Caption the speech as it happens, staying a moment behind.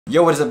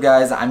Yo, what is up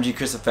guys? I'm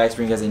GChrisFX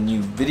bringing you guys a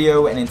new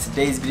video, and in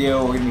today's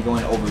video we're going to be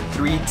going over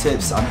 3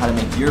 tips on how to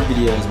make your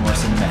videos more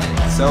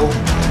cinematic. So,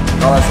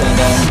 with all that said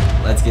and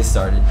done, let's get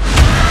started.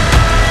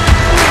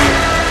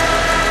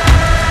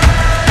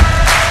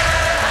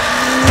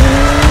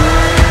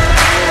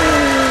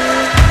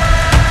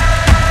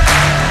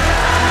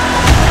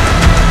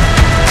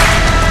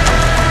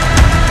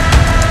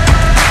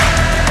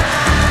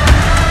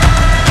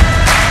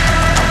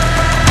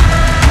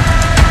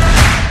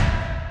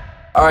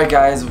 Alright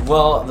guys,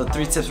 well, the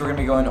 3 tips we're going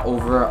to be going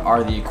over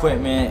are the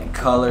equipment,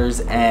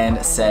 colors,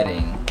 and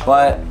setting.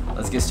 But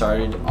let's get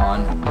started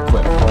on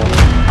equipment.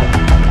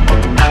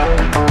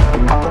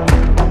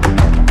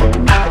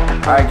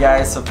 Alright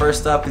guys, so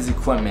first up is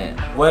equipment.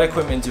 What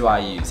equipment do I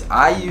use?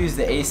 I use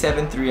the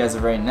A7 III as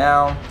of right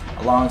now,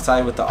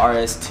 alongside with the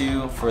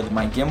RS2 for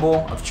my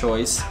gimbal of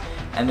choice.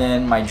 And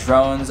then my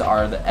drones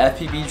are the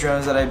FPV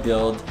drones that I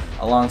build,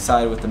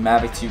 alongside with the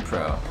Mavic 2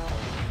 Pro.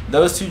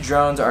 Those 2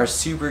 drones are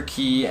super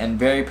key and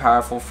very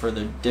powerful for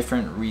the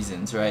different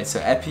reasons, right? So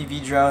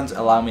FPV drones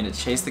allow me to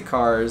chase the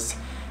cars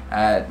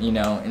at,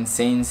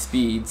 insane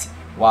speeds,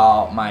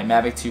 while my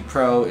Mavic 2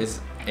 Pro is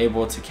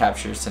able to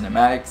capture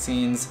cinematic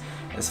scenes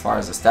as far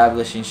as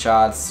establishing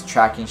shots,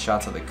 tracking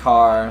shots of the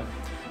car.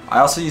 I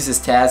also use this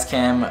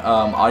Tascam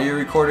audio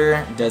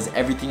recorder. It does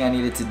everything I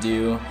need it to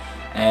do.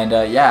 And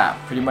yeah,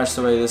 pretty much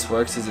the way this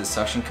works is it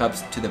suction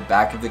cups to the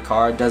back of the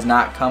car. It does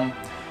not come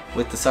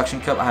with the suction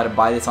cup. I had to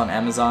buy this on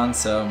Amazon,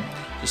 so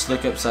just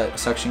look up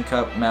suction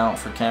cup mount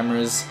for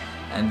cameras,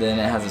 and then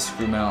it has a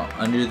screw mount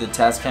under the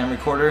Tascam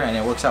recorder, and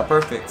it works out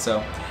perfect.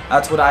 So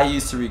that's what I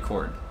use to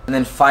record. And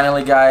then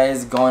finally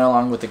guys, going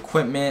along with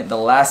equipment, the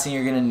last thing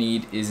you're gonna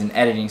need is an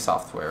editing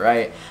software,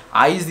 right?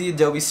 I use the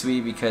Adobe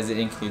suite because it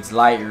includes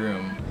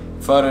Lightroom,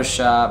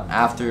 Photoshop,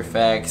 After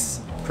Effects,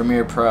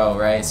 Premiere Pro,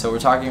 right? So we're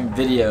talking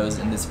videos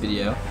in this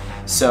video.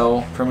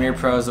 So Premiere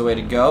Pro is the way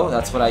to go.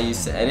 That's what I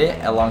use to edit,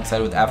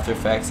 alongside with After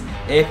Effects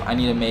if I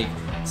need to make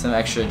some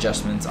extra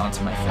adjustments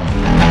onto my film.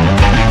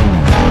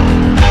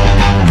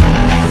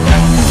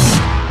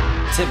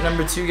 Tip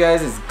number 2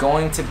 guys is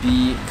going to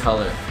be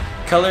color.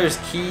 Color is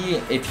key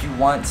if you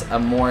want a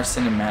more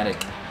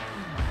cinematic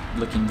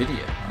looking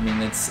video. I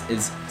mean, it's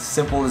as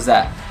simple as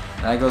that.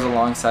 And that goes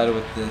alongside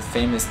with the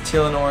famous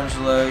teal and orange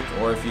look,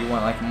 or if you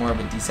want like more of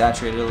a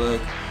desaturated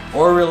look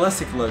or a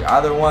realistic look.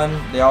 Either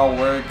one, they all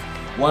work.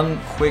 One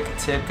quick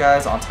tip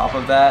guys on top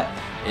of that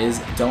is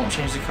don't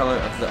change the color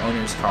of the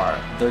owner's car.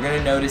 They're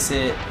gonna notice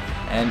it,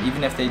 and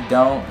even if they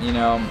don't,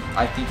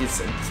 I think it's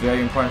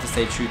very important to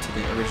stay true to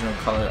the original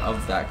color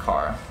of that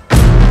car.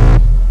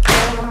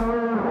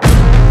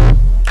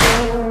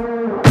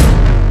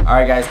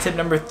 Alright guys, tip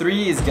number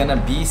 3 is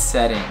gonna be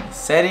setting.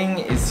 Setting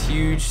is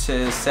huge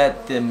to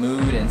set the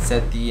mood and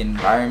set the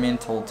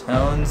environmental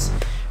tones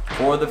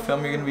for the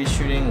film you're going to be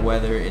shooting,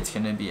 whether it's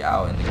going to be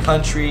out in the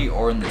country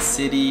or in the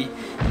city,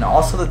 and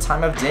also the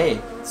time of day.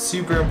 It's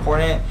super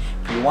important.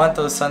 If you want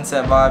those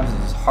sunset vibes,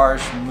 those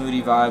harsh,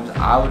 moody vibes,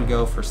 I would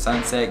go for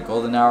sunset,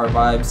 golden hour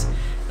vibes.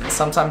 And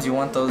sometimes you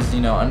want those,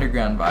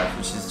 underground vibes,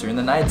 which is during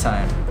the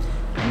nighttime.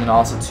 And then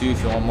also too,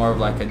 if you want more of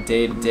like a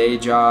day-to-day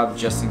job,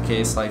 just in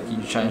case like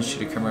you're trying to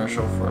shoot a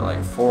commercial for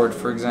like Ford,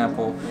 for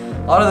example,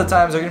 a lot of the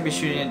times they're going to be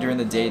shooting it during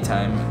the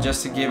daytime,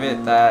 just to give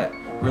it that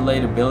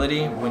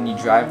relatability. When you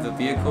drive the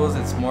vehicles,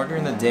 it's more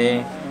during the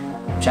day.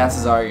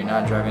 Chances are you're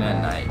not driving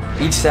at night.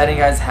 Each setting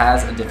guys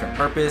has a different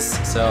purpose,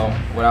 so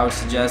what I would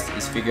suggest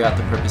is figure out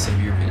the purpose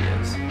of your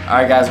videos.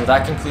 Alright guys, well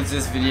that concludes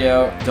this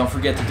video. Don't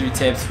forget the 3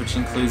 tips, which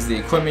includes the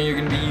equipment you're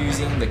going to be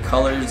using, the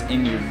colors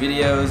in your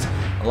videos,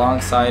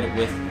 alongside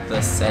with the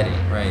setting,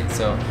 right?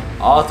 So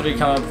all 3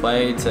 come into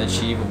play to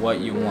achieve what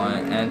you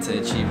want and to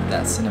achieve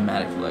that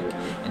cinematic look.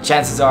 And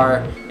chances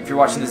are, if you're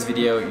watching this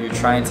video, you're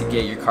trying to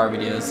get your car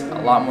videos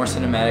a lot more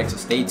cinematic, so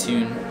stay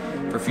tuned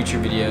for future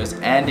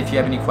videos. And if you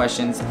have any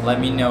questions, let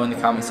me know in the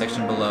comment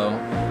section below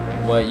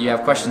what you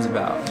have questions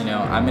about.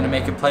 I'm gonna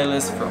make a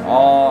playlist for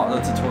all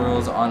the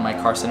tutorials on my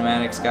car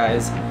cinematics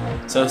guys,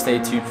 so stay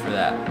tuned for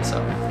that.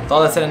 So with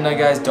all that said and done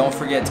guys, don't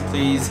forget to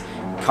please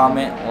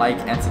comment, like,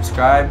 and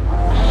subscribe.